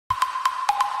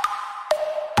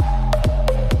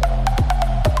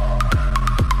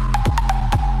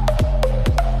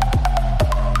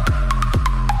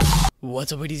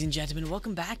What's up, ladies and gentlemen?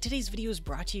 Welcome back. Today's video is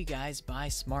brought to you guys by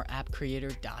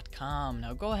smartappcreator.com.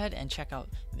 Now go ahead and check out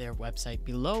their website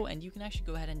below, and you can actually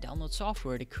go ahead and download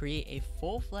software to create a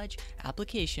full-fledged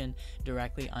application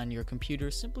directly on your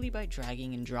computer simply by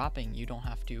dragging and dropping. You don't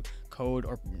have to code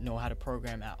or know how to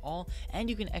program at all, and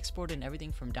you can export in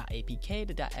everything from .apk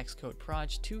to .xcode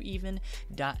proj to even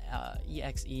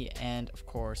 .exe and of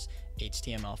course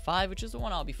HTML5, which is the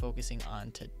one I'll be focusing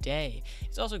on today.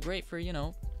 It's also great for,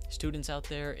 students out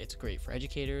there. It's great for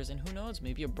educators, and who knows,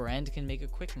 maybe a brand can make a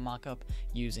quick mock-up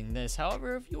using this.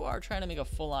 However, if you are trying to make a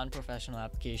full-on professional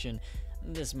application,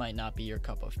 this might not be your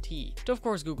cup of tea. To of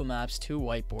course Google Maps to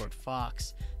Whiteboard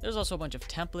Fox. There's also a bunch of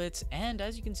templates, and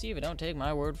as you can see, if you don't take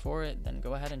my word for it, then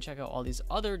go ahead and check out all these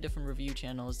other different review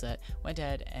channels that went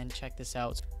ahead and checked this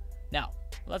out. Now,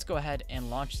 let's go ahead and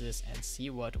launch this and see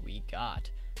what we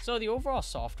got. So the overall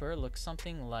software looks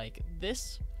something like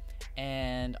this.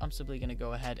 And I'm simply going to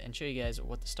go ahead and show you guys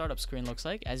what the startup screen looks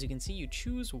like. As you can see, you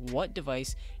choose what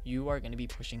device you are going to be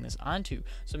pushing this onto.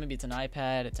 So maybe it's an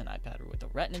iPad with a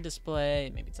Retina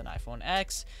display, maybe it's an iPhone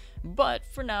X, but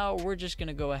for now we're just going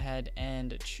to go ahead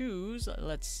and choose,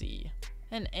 let's see,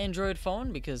 an Android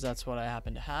phone, because that's what I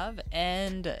happen to have.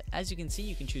 And as you can see,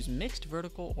 you can choose mixed,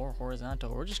 vertical, or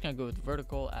horizontal. We're just going to go with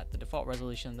vertical at the default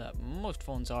resolution that most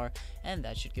phones are, and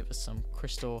that should give us some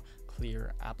crystal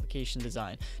clear application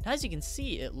design. Now, as you can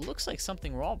see, it looks like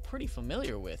something we're all pretty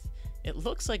familiar with. It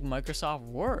looks like Microsoft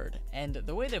Word, and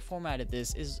the way they formatted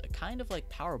this is kind of like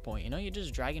PowerPoint. You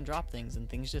just drag and drop things and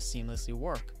things just seamlessly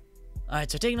work. Alright,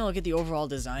 so taking a look at the overall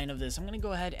design of this, I'm going to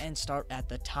go ahead and start at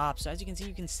the top. So as you can see,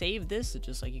 you can save this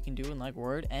just like you can do in like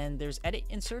Word, and there's edit,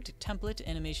 insert, template,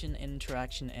 animation,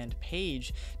 interaction, and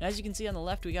page. Now as you can see on the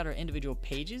left, we got our individual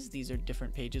pages. These are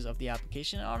different pages of the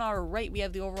application. And on our right, we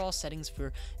have the overall settings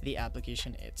for the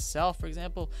application itself. For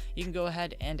example, you can go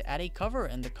ahead and add a cover,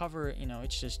 and the cover,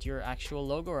 it's just your actual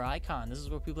logo or icon. This is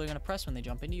what people are going to press when they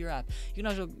jump into your app. You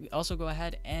can also go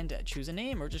ahead and choose a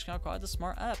name. We're just going to call it the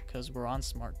Smart App because we're on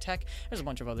Smart Tech. There's a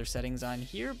bunch of other settings on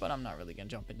here, but I'm not really going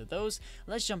to jump into those.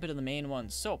 Let's jump into the main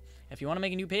ones. So if you want to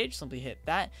make a new page, simply hit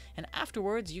that, and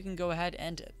afterwards you can go ahead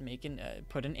and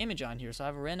put an image on here. So I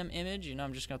have a random image,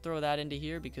 I'm just going to throw that into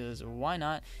here because why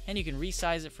not? And you can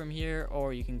resize it from here,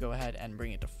 or you can go ahead and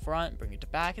bring it to front, bring it to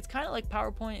back. It's kind of like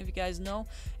PowerPoint, if you guys know.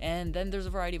 And then there's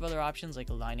a variety of other options like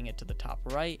aligning it to the top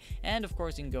right, and of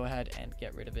course you can go ahead and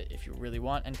get rid of it if you really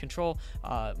want, and Control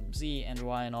Z and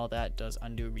Y and all that does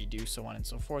undo, redo, so on and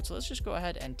so forth. So let's just go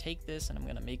ahead and take this, and I'm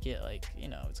gonna make it like,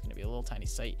 it's gonna be a little tiny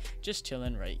site just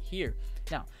chilling right here.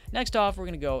 Now, next off, we're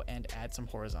gonna go and add some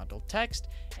horizontal text,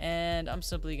 and I'm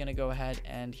simply gonna go ahead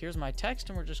and here's my text,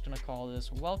 and we're just gonna call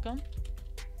this welcome.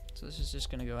 So this is just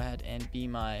gonna go ahead and be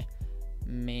my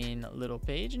main little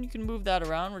page, and you can move that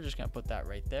around. We're just gonna put that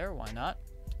right there. Why not?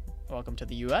 Welcome to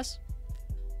the US.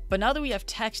 But now that we have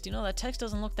text, that text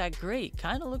doesn't look that great.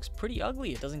 Kind of looks pretty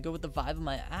ugly. It doesn't go with the vibe of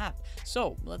my app.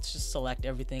 So let's just select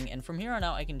everything. And from here on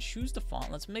out, I can choose the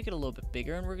font. Let's make it a little bit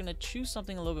bigger. And we're going to choose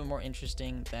something a little bit more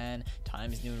interesting than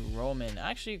Times New Roman.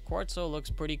 Actually, Quartzo looks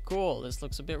pretty cool. This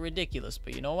looks a bit ridiculous.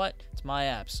 But you know what? It's my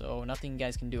app, so nothing you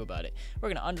guys can do about it. We're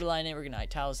going to underline it. We're going to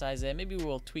italicize it. Maybe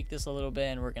we'll tweak this a little bit,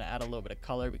 and we're going to add a little bit of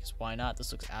color because why not?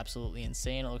 This looks absolutely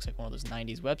insane. It looks like one of those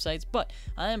 90s websites. But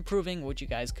I am proving what you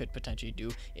guys could potentially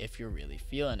do if you're really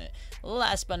feeling it.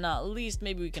 Last but not least,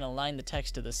 maybe we can align the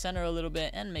text to the center a little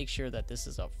bit and make sure that this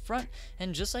is up front.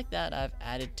 And just like that, I've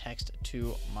added text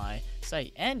to my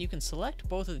site. And you can select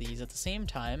both of these at the same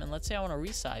time. And let's say I want to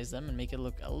resize them and make it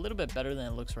look a little bit better than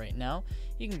it looks right now.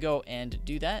 You can go and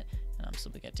do that. And I'm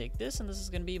simply going to take this, and this is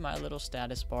going to be my little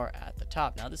status bar at the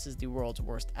top. Now, this is the world's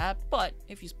worst app, but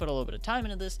if you put a little bit of time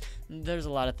into this, there's a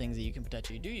lot of things that you can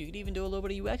potentially do. You could even do a little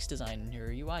bit of UX design in here,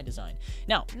 or UI design.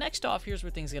 Now, next off, here's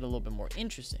where things get a little bit more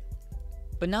interesting.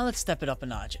 But now let's step it up a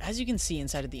notch. As you can see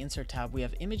inside of the Insert tab, we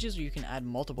have images where you can add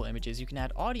multiple images. You can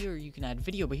add audio, or you can add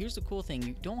video. But here's the cool thing.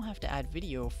 You don't have to add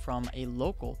video from a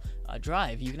local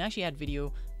drive. You can actually add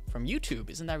video from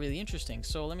YouTube. Isn't that really interesting?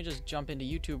 So let me just jump into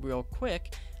YouTube real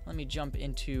quick. Let me jump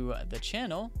into the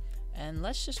channel, and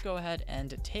let's just go ahead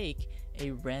and take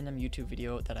a random YouTube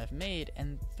video that I've made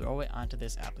and throw it onto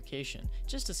this application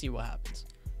just to see what happens.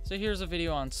 So here's a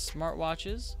video on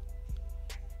smartwatches,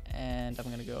 and I'm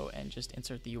gonna go and just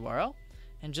insert the URL,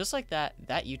 and just like that,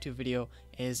 that YouTube video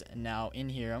is now in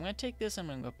here. I'm gonna take this,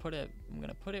 and I'm gonna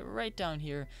put it right down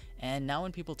here, and now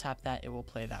when people tap that, it will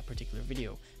play that particular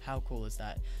video. How cool is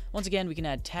that? Once again, we can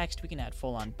add text, we can add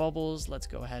full-on bubbles. Let's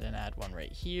go ahead and add one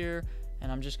right here,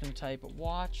 and I'm just gonna type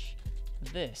watch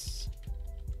this.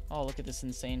 Oh, look at this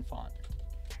insane font.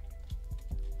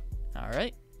 All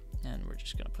right, and we're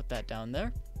just gonna put that down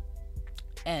there.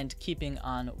 And keeping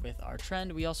on with our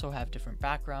trend, we also have different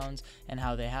backgrounds and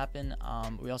how they happen.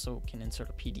 We also can insert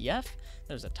a PDF.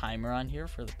 There's a timer on here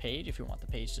for the page if you want the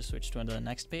page to switch to the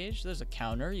next page. There's a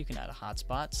counter. You can add a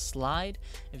hotspot slide.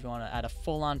 If you want to add a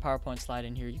full-on PowerPoint slide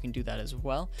in here, you can do that as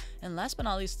well. And last but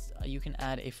not least, you can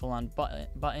add a full-on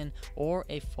button or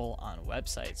a full-on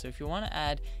website. So if you want to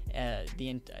add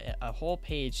a whole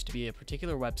page to be a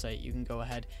particular website, you can go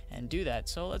ahead and do that.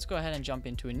 So let's go ahead and jump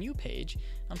into a new page.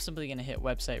 I'm simply going to hit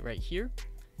website right here.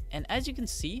 And as you can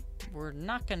see, we're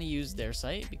not going to use their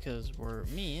site because we're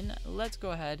mean. Let's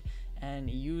go ahead and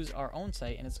use our own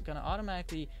site, and it's going to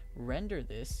automatically render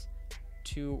this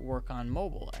to work on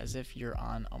mobile as if you're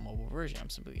on a mobile version. I'm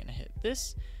simply going to hit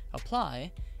this,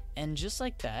 apply, and just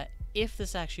like that, if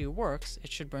this actually works,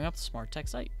 it should bring up the SmartTech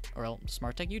site or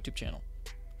SmartTech YouTube channel.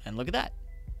 And look at that.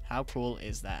 How cool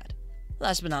is that?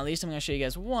 Last but not least, I'm going to show you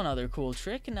guys one other cool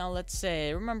trick. Now let's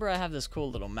say, remember I have this cool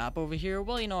little map over here?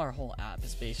 Well, you know, our whole app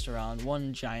is based around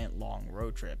one giant long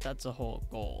road trip. That's the whole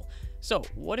goal. So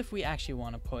what if we actually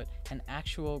want to put an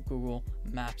actual Google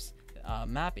Maps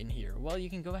map in here? Well, you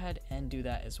can go ahead and do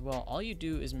that as well. All you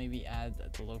do is maybe add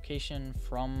the location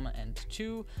from and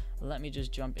to. Let me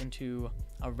just jump into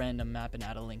a random map and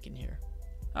add a link in here.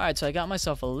 All right, so I got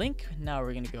myself a link. Now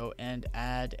we're going to go and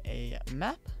add a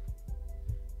map.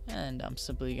 And I'm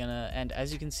simply gonna, and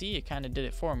as you can see, it kind of did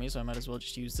it for me, so I might as well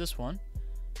just use this one.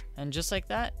 And just like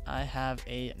that, I have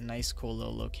a nice cool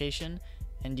little location,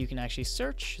 and you can actually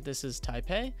search. This is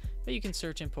Taipei, but you can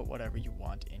search and put whatever you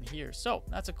want in here. So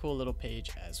that's a cool little page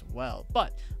as well.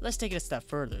 But let's take it a step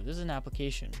further. This is an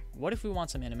application. What if we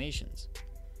want some animations?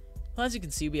 Well, as you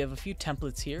can see, we have a few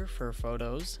templates here for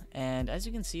photos, and as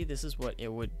you can see, this is what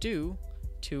it would do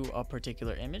to a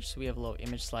particular image. So we have a little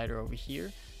image slider over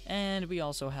here, and we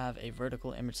also have a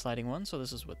vertical image sliding one. So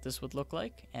this is what this would look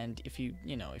like. And if you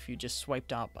just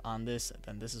swiped up on this,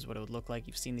 then this is what it would look like.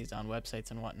 You've seen these on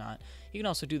websites and whatnot. You can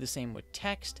also do the same with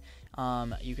text.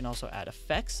 You can also add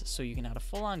effects, so you can add a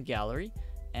full-on gallery.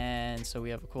 And so we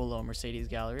have a cool little Mercedes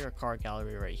gallery or car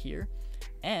gallery right here.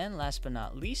 And last but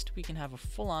not least, we can have a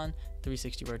full-on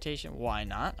 360 rotation. Why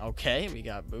not? Okay, we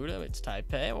got Buddha, it's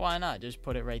Taipei. Why not? Just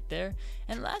put it right there.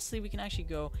 And lastly, we can actually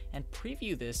go and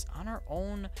preview this on our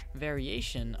own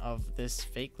variation of this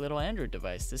fake little Android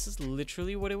device. This is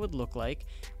literally what it would look like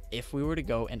if we were to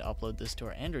go and upload this to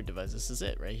our Android device. This is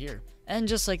it right here. And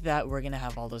just like that, we're going to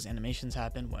have all those animations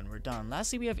happen when we're done.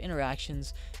 Lastly, we have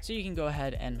interactions, so you can go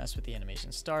ahead and mess with the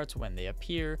animation starts, when they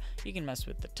appear. You can mess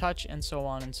with the touch and so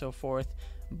on and so forth.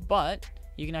 But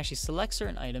you can actually select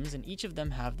certain items, and each of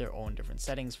them have their own different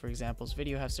settings. For example, this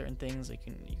video has certain things, like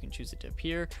you can choose it to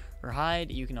appear or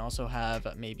hide. You can also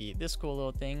have maybe this cool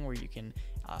little thing where you can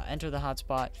enter the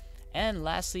hotspot. And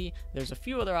lastly, there's a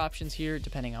few other options here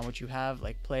depending on what you have,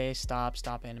 like play, stop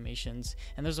animations.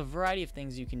 And there's a variety of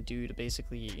things you can do to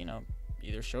basically,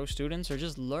 either show students or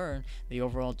just learn the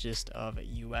overall gist of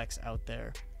UX out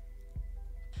there.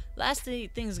 Lastly,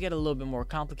 things get a little bit more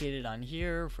complicated on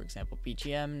here. For example,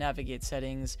 BGM, navigate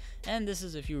settings, and this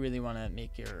is if you really want to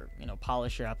make your,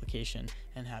 polish your application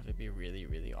and have it be really,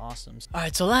 really awesome. All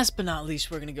right, so last but not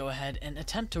least, we're going to go ahead and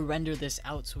attempt to render this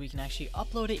out so we can actually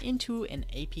upload it into an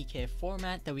APK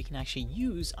format that we can actually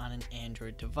use on an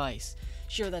Android device.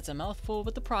 Sure, that's a mouthful,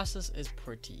 but the process is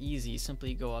pretty easy.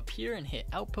 Simply go up here and hit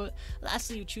output.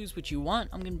 Lastly, you choose what you want.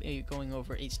 I'm going to be going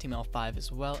over HTML5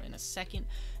 as well in a second,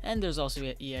 and there's also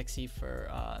an exe for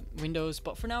Windows,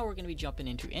 but for now we're going to be jumping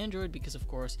into Android because, of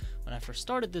course, when I first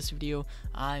started this video,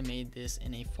 I made this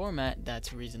in a format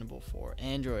that's reasonable for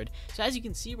Android. So as you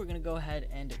can see, we're going to go ahead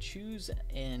and choose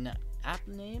an app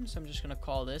name. So I'm just going to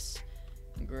call this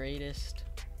Greatest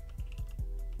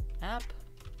App.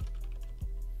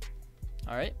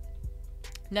 All right.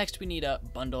 Next, we need a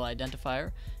bundle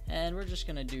identifier, and we're just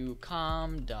going to do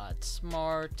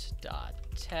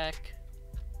com.smart.tech,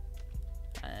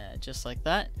 just like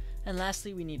that. And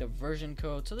lastly, we need a version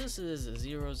code. So this is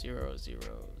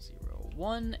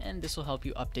 00001, and this will help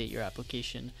you update your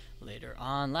application later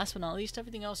on. Last but not least,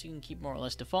 everything else you can keep more or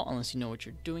less default unless you know what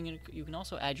you're doing. And you can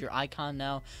also add your icon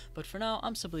now, but for now,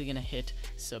 I'm simply going to hit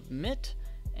submit.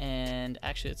 And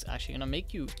actually, it's actually going to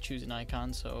make you choose an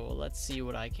icon, so let's see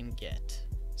what I can get.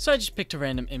 So I just picked a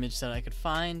random image that I could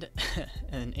find,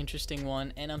 an interesting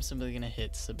one, and I'm simply going to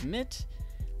hit submit.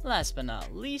 Last but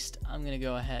not least, I'm going to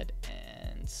go ahead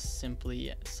and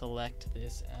simply select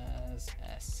this as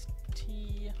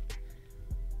ST,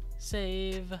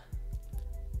 save,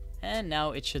 and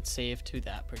now it should save to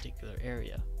that particular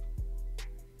area.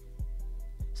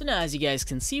 So now, as you guys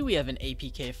can see, we have an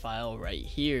APK file right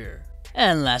here.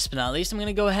 And last but not least, I'm going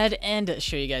to go ahead and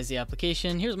show you guys the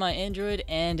application. Here's my Android,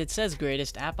 and it says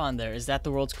greatest app on there. Is that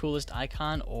the world's coolest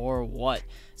icon or what?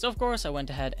 So of course I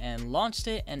went ahead and launched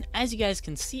it, and as you guys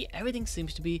can see, everything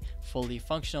seems to be fully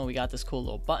functional. We got this cool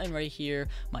little button right here,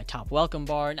 my top welcome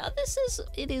bar. Now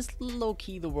it is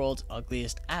low-key the world's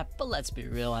ugliest app, but let's be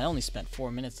real, I only spent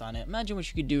 4 minutes on it. Imagine what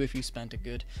you could do if you spent a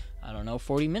good, I don't know,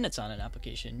 40 minutes on an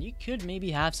application. You could maybe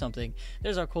have something.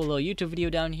 There's our cool little YouTube video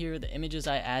down here, the images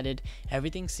I added.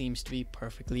 Everything seems to be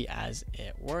perfectly as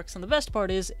it works, and the best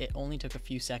part is it only took a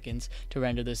few seconds to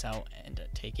render this out and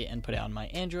take it and put it on my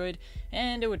Android,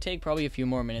 and it would take probably a few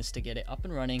more minutes to get it up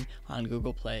and running on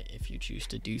Google Play if you choose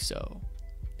to do so.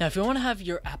 Now if you want to have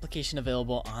your application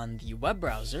available on the web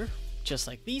browser, just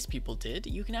like these people did,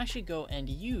 you can actually go and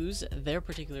use their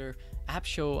particular app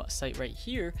show site right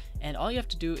here, and all you have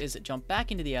to do is jump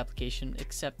back into the application,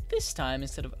 except this time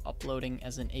instead of uploading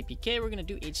as an APK, we're going to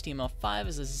do HTML5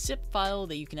 as a zip file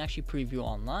that you can actually preview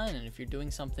online. And if you're doing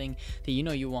something that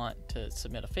you want to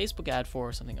submit a Facebook ad for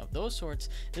or something of those sorts,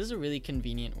 this is a really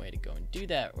convenient way to go and do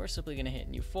that. We're simply going to hit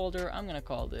new folder. I'm going to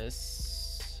call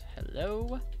this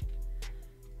hello.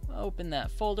 Open that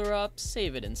folder up,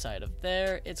 save it inside of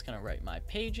there. It's gonna write my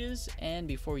pages, and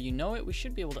before you know it, we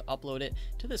should be able to upload it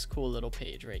to this cool little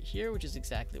page right here, which is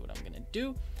exactly what I'm gonna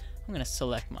do. I'm gonna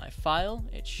select my file.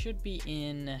 It should be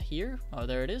in here. Oh,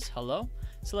 there it is. Hello.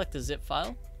 Select the zip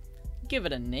file. Give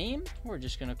it a name. We're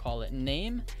just gonna call it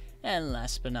name. And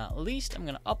last but not least, I'm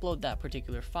gonna upload that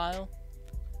particular file.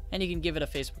 And you can give it a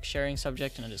Facebook sharing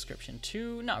subject and a description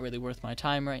too. Not really worth my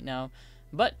time right now.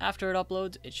 But after it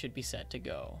uploads, it should be set to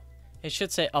go. It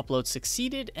should say upload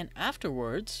succeeded, and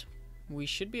afterwards, we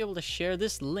should be able to share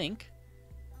this link.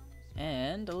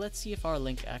 And let's see if our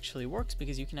link actually works,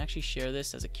 because you can actually share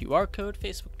this as a QR code,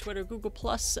 Facebook, Twitter, Google+,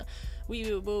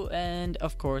 Weibo, and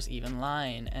of course even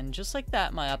Line. And just like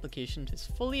that, my application is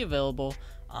fully available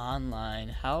online.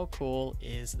 How cool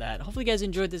is that? Hopefully you guys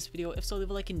enjoyed this video. If so, leave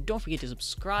a like and don't forget to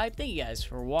subscribe. Thank you guys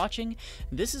for watching.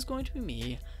 This is going to be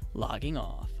me logging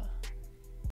off.